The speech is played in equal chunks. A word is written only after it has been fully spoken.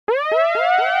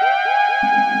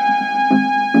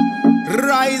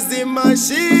Rising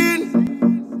machine.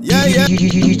 Yeah, yeah.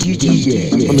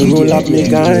 Let me roll up me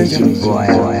guys.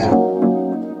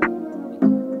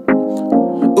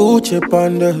 Uchee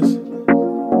Pandas.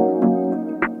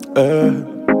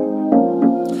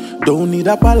 Don't need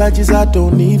apologies, I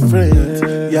don't need friends.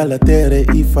 Y'all tere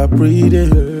if I breathe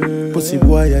it. Pussy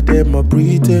boy, I dem my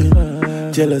breathing.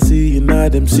 Jealousy in all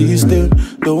them system.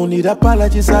 Don't need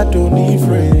apologies, I don't need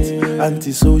friends.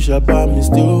 Antisocial, but me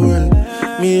still win.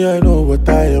 Me, I know what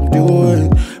I am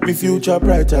doing. Me future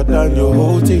brighter than your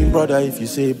whole team, brother. If you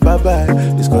say bye-bye,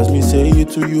 it's cause me say it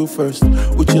to you first.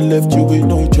 Uchee left you with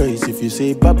no choice. If you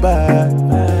say bye-bye,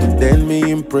 then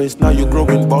me impressed. Now you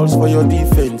growing balls for your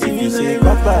defense. If you say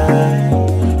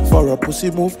bye-bye, for a pussy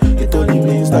move, it only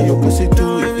means that your pussy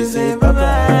too. If you say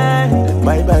bye-bye, then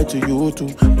bye-bye to you too.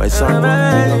 My son,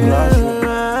 in your classroom.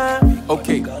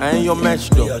 Okay, I ain't your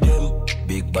match though.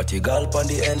 Big body girl on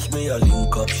the ends, me a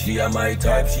link up. She a my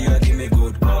type, she a give me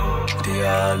good. They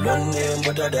are long name,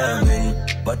 but a damn.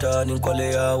 But a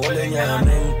ninkolea, wale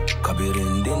nyamen.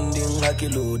 Kabirin ding ding, haki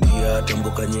lodia.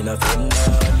 Tembuka nina fena,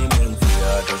 ni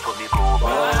menfia. Don't call me go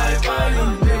bye bye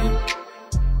on them.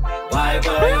 Bye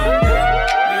bye on them.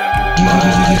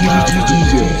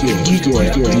 DJ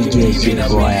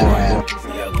Zillbwoy.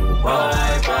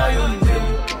 Bye bye on them.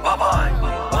 Bye bye.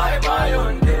 Bye bye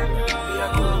on them.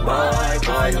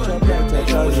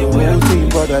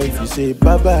 Brother, if you say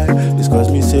bye-bye, it's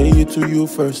cause me say it to you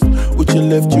first. Uchee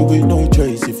left you with no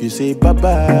choice. If you say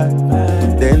bye-bye,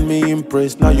 then me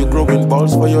impressed. Now you growing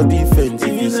balls for your defense.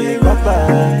 If you say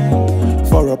bye-bye,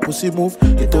 for a pussy move,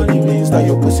 it only means that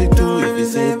your pussy too. If you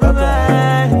say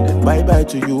bye-bye, then bye-bye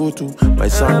to you too. My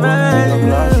son, in your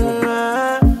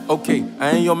classroom. Okay,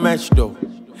 I ain't your match though.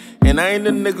 And I ain't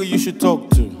the nigga you should talk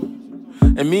to.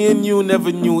 And me and you never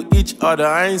knew each other.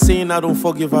 I ain't saying I don't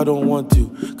forgive, I don't want to.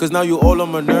 Cause now you all on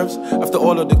my nerves, after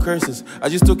all of the curses. I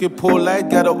just took it polite,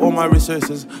 gathered all my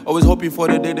resources. Always hoping for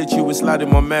the day that you would slide in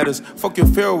my matters. Fuck your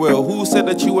farewell, who said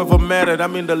that you ever mattered?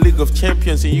 I'm in the League of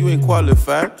Champions and you ain't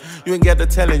qualified. You ain't got the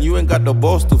talent, you ain't got the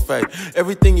balls to fight.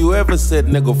 Everything you ever said,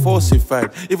 nigga,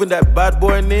 falsified. Even that bad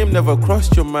boy name never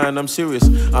crossed your mind, I'm serious.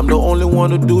 I'm the only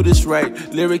one who do this right.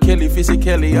 Lyrically,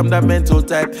 physically, I'm that mental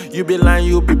type. You be lying,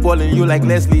 you be balling, you like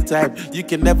Leslie type. You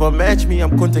can never match me,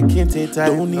 I'm Kunta Kinte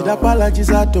type. Don't need apologies,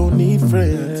 I don't need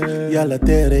friends. Y'all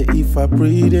tere if I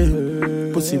breathe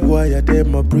it. Pussy boy, I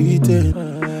dem my breathing.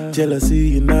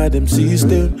 Jealousy in all them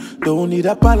system. Don't need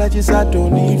apologies, I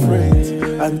don't need friends.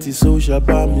 Antisocial,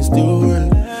 but me still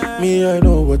win. Me, I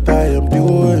know what I am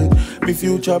doing. Me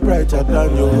future brighter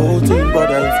than your whole team,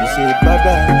 brother. If you say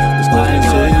bye-bye, it's cause me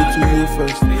say it to you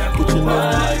first. Put your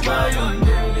name.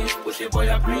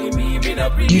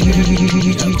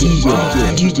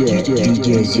 DJ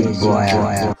Zillbwoy.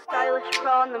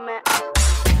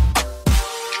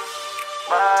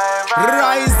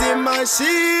 Rising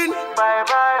machine. Bye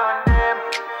bye on them.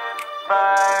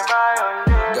 Bye bye on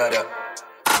them. Dada.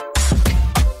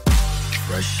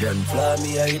 Fresh and fly, me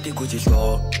I hit the Gucci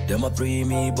store. Them a pre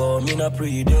me, but me not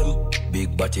pre them.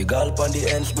 Big body girl on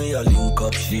the ends, me a link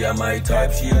up. She a my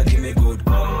type, she a give me good.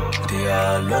 They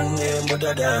are long name, but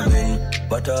a damn.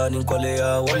 But a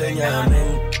ninkolea, wale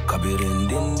nyamen. Kabirin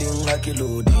ding ding, haki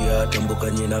lodia. Tembuka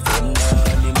nina fena,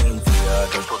 ni menfia.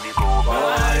 Don't call me go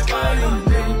bye bye on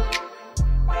them.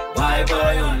 Bye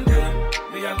bye on them.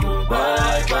 Me a go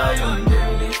bye bye on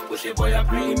them. This pussy boy a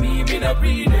pre me not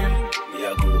pre them. Me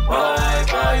a go bye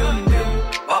bye on them.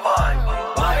 Bye bye.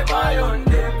 Bye bye on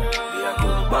them. Me a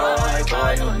go bye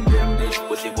bye on them. This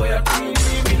pussy boy a pre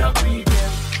me not pre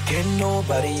them. Can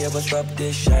nobody ever stop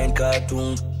this shine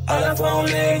cartoon? All I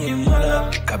found laying in mother.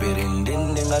 Kabirin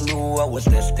ding ding, I knew I was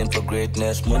destined for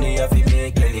greatness. Money I fi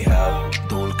make anyhow.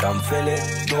 Dole can feel it,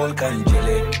 dole can chill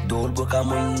it. Dole book I'm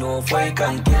on no fight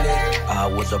can kill it. I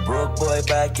was a broke boy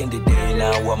back in the day.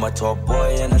 Now I'm a top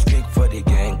boy and I speak for the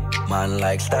gang. Man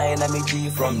like Stein and me G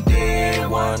from day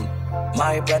one.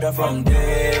 My brother from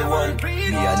day one.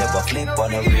 Me I never flip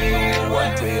on a real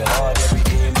one. Play hard every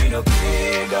day, me no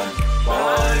play gun.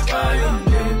 Bye bye on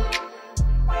them.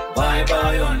 Bye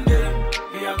bye on them.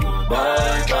 Me a go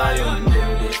bye bye on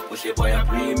them. This pussy boy a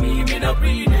pre me not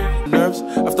pre them. Nerves,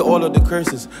 after all of the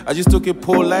curses. I just took it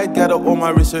polite, gathered all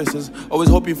my resources. Always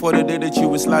hoping for the day that you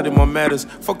would slide in my matters.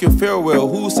 Fuck your farewell,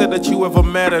 who said that you ever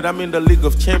mattered? I'm in the League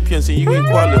of Champions and you ain't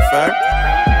qualified.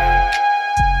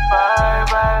 Bye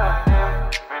bye on them.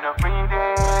 Me no pre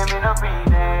them, me no pre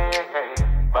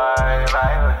them. Bye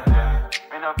bye on them.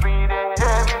 Me no pre them,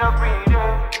 me no pre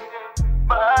them.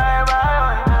 Bye bye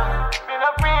on them. Me no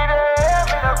pre them,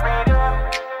 me no pre them.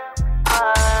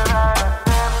 Bye bye on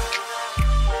them.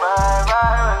 Bye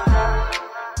bye on them.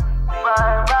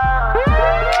 Bye bye on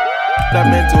them. that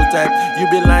mental type. You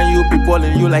be lying, you be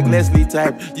balling, you like Leslie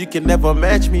type. You can never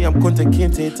match me, I'm Kunta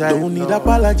Kinte type. Don't need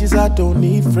apologies, I don't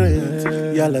need friends.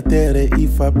 Y'all tere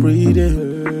if I breathe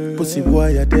in. Pussy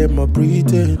boy, I them my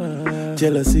breathing.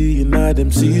 Jealousy in all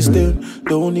them system.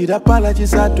 Don't need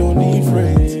apologies, I don't need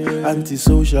friends.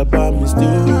 Antisocial, but me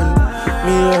still me,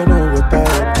 I know what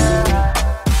I do.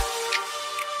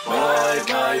 Bye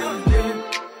bye on them.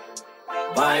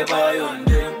 Bye bye on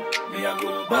them. Me a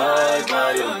go bye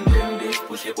bye on them. This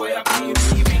pussy boy a pee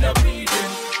me, we not pee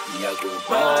them. Me a go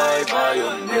bye bye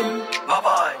on them. Bye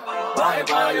bye. Bye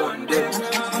bye on them.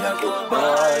 Me a go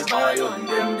bye bye on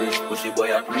them. This pussy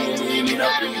boy a pee me, we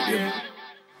not pee them.